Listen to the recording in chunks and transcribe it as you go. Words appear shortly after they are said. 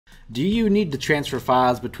Do you need to transfer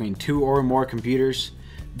files between 2 or more computers?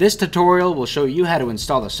 This tutorial will show you how to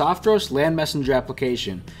install the Softros LAN Messenger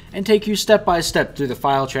application and take you step by step through the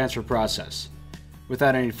file transfer process.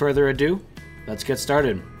 Without any further ado, let's get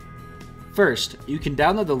started. First, you can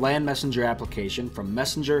download the LAN Messenger application from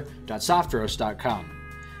messenger.softros.com.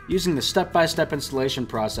 Using the step-by-step installation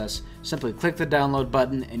process, simply click the download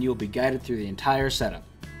button and you will be guided through the entire setup.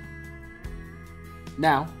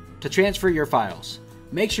 Now, to transfer your files,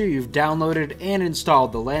 make sure you've downloaded and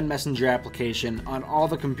installed the LAN Messenger application on all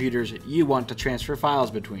the computers you want to transfer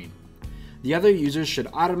files between. The other users should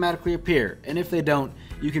automatically appear, and if they don't,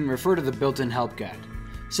 you can refer to the built-in help guide.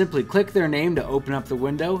 Simply click their name to open up the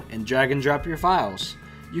window and drag and drop your files.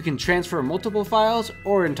 You can transfer multiple files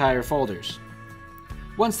or entire folders.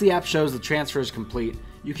 Once the app shows the transfer is complete,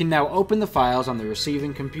 you can now open the files on the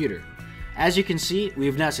receiving computer. As you can see, we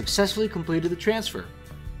have now successfully completed the transfer.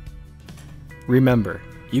 Remember,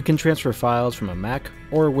 you can transfer files from a Mac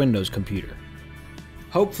or Windows computer.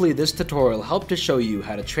 Hopefully this tutorial helped to show you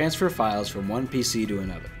how to transfer files from one PC to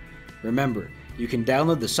another. Remember, you can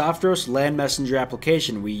download the Softros LAN Messenger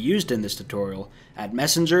application we used in this tutorial at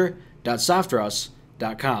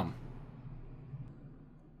messenger.softros.com.